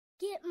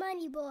Get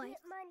money, boy.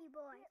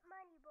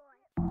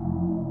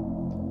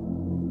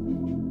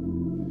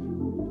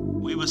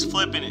 We was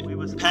flipping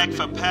it, pack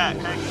for pack.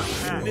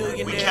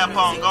 We kept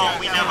on going,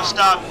 we never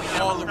stopped.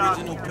 All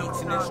original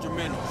beats and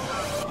instrumentals.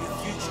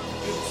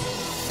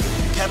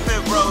 Kept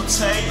it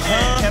rotating,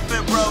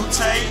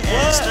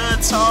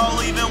 stood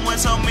tall even when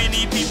so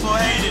many people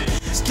hated.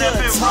 Kept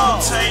it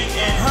rotating,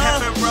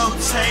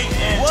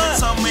 took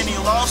so many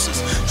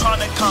losses, trying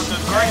to conquer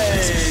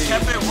greatness.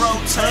 Kept it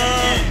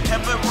rotating,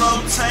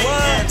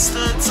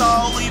 stood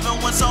tall even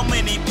when so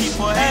many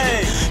people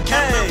hated.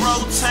 Kept it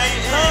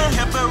rotating,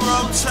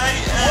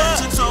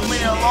 took so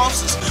many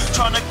losses,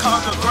 trying to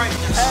conquer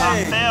greatness.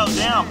 I fell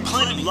down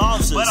plenty,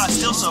 but I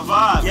still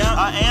survived.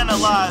 I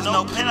analyzed,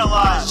 no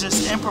penalized,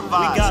 just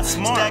improvised.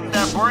 Stack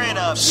that bread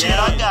up, shit,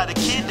 I got a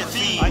kid to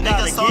feed.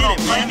 Niggas so don't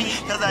play me,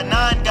 cause that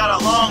 9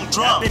 got a long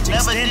drum.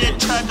 Never did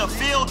track a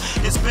field,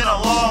 it's been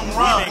a long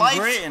run. Life,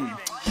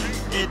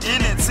 it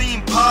didn't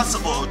seem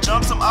possible.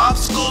 Jump some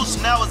obstacles,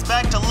 now it's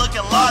back to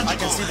looking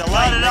logical.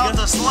 Got it out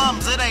the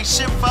slums, it ain't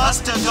shit for us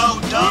to go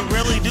dumb. We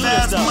really do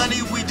Fast this though. money,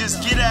 we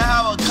just get it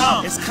how it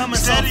comes. It's coming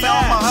Steady so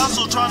on my fast.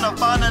 hustle, trying to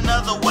find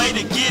another way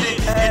to get it.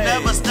 It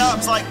never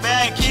stops like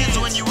bad kids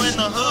when you in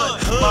the hood.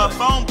 My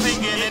phone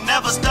pinging, it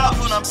never stops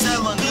when I'm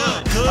selling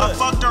good. I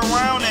fucked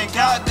around and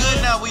got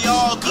good, now we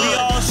all good. We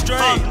all straight.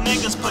 Fuck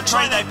niggas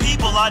portray they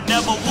people, I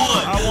never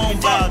would. I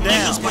won't bow Fuck down.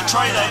 niggas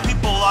portray they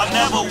people, I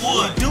never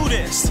would. Do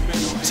this.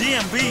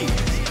 GMB.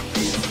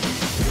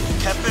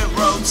 Kept it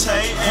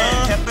rotating,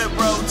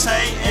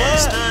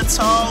 stood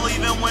tall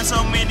even when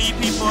so many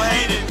people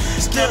hated.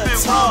 Kept it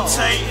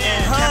rotating,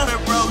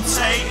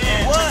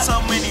 took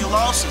so many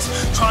losses,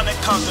 trying to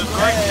conquer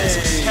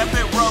greatness. Kept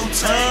it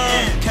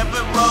rotating,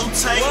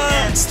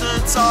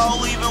 stood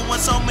tall even when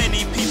so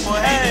many people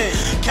hated.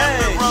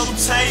 Kept it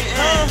rotating,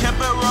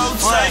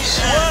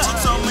 took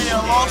so many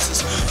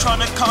losses, trying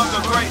to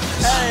conquer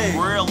greatness.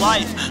 Real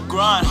life,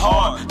 grind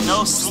hard,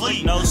 no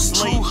sleep.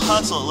 True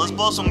hustle, let's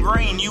blow some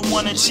green, you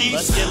wanna cheat?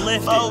 Let's get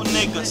lifted. 4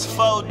 niggas,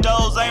 4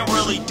 doors ain't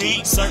really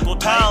deep. Circle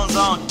pounds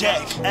on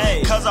deck,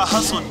 cause I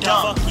hustle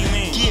dumb. Fuck you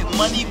mean? Get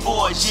money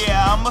boys,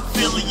 yeah, I'm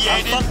affiliated.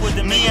 I fuck with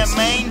them Me niggas. and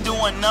Maine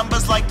doing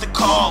numbers like the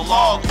call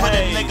log. Put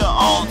a nigga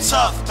on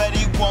tough, bet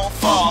he won't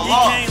fall He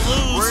off. can't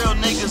lose. Real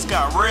niggas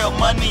got real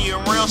money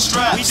and real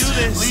straps. We do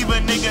this. Leave a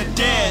nigga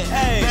dead,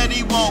 bet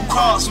he won't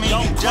cross me.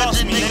 Don't cross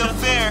Judge a me, nigga nigga.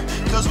 fair,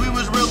 cause we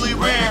was really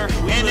rare.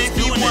 And was if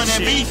you doing that wanna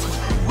shit. beef,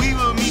 we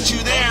will meet you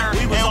there.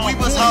 We was And on we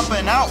was point.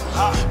 hopping out,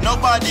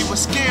 nobody was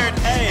scared.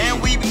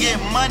 And we get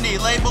money,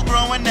 label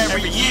growing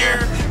every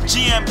year.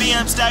 GMB,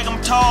 I'm stack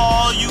 'em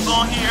tall, you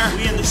gon' hear.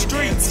 We in the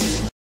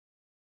streets.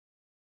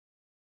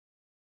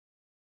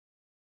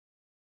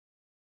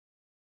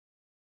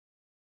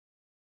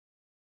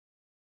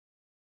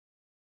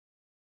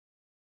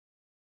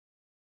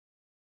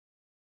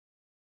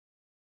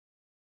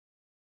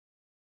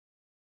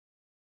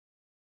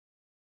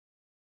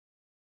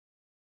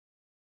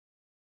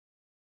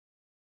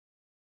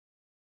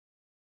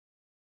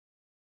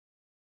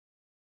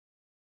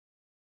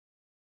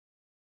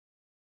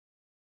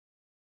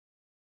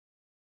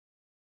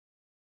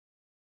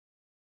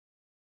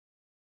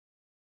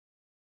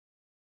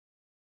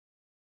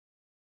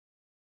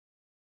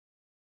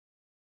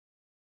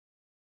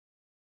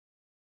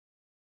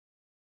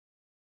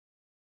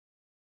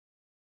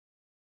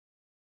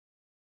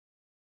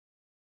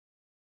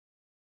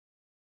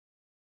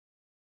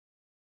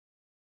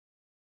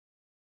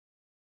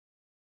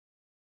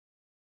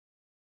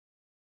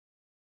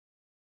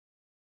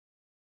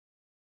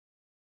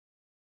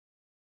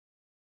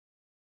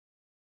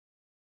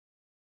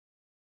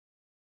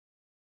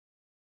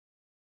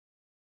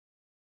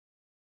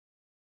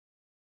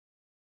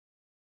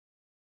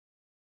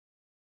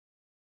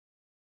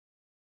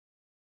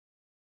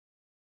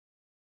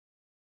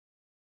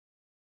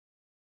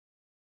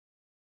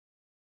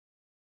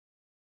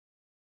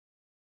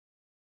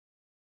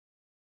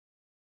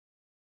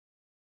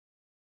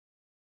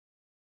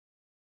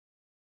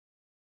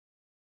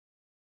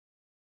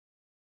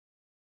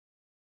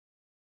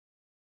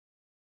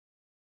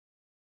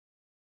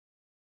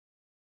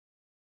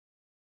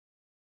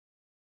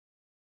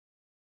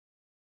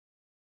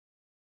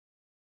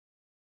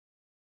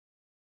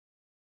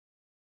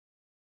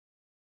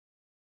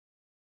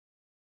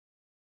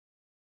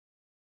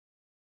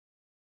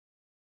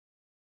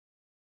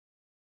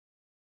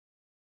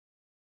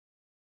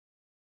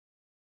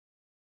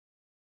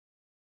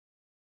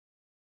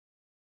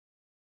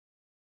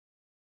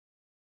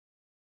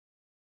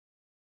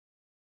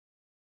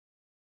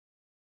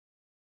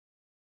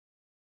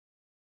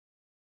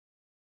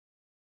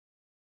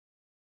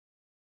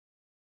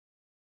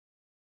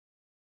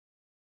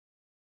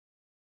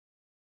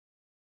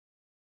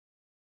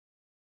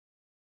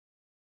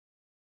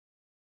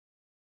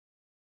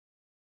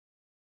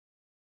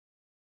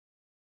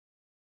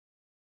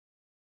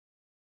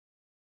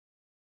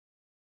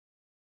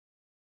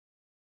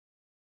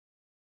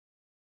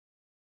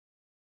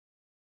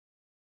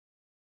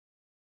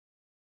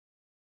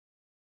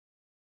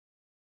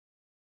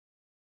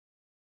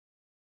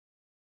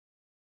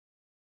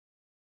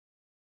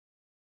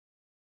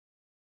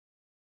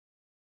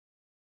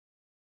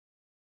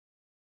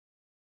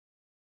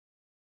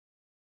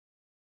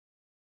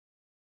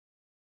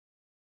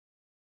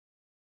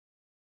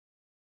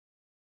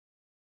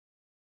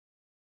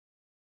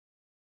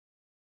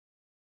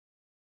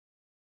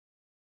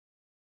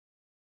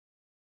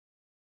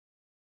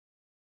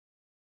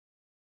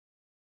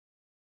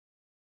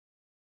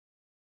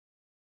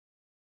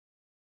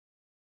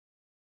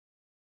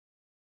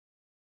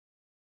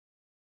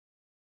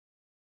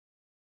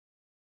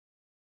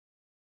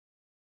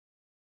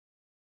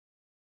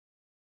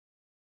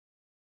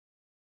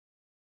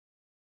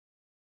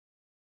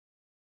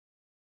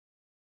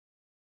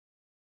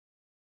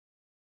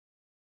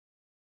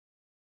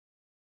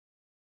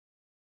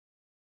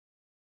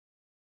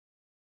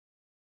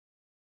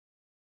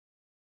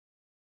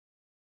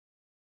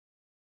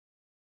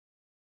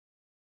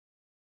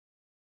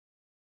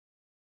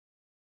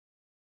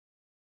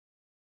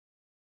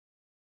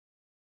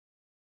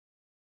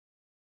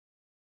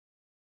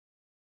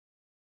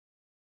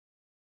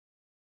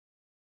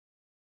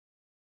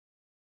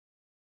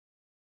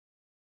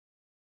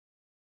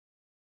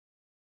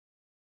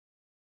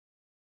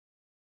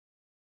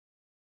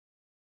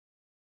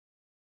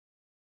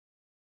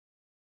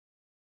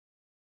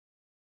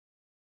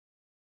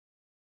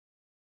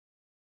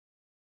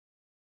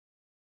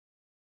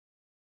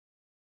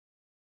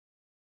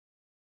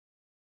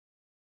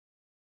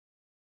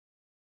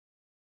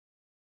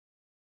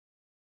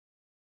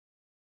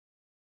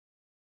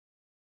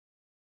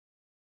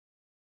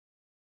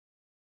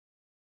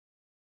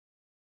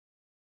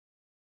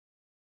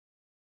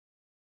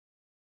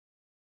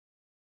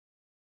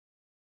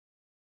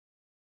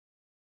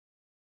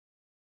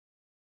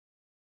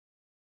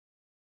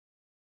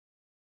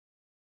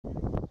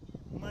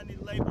 Money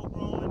label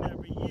growing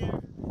every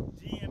year.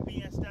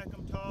 GMB and Stack 'em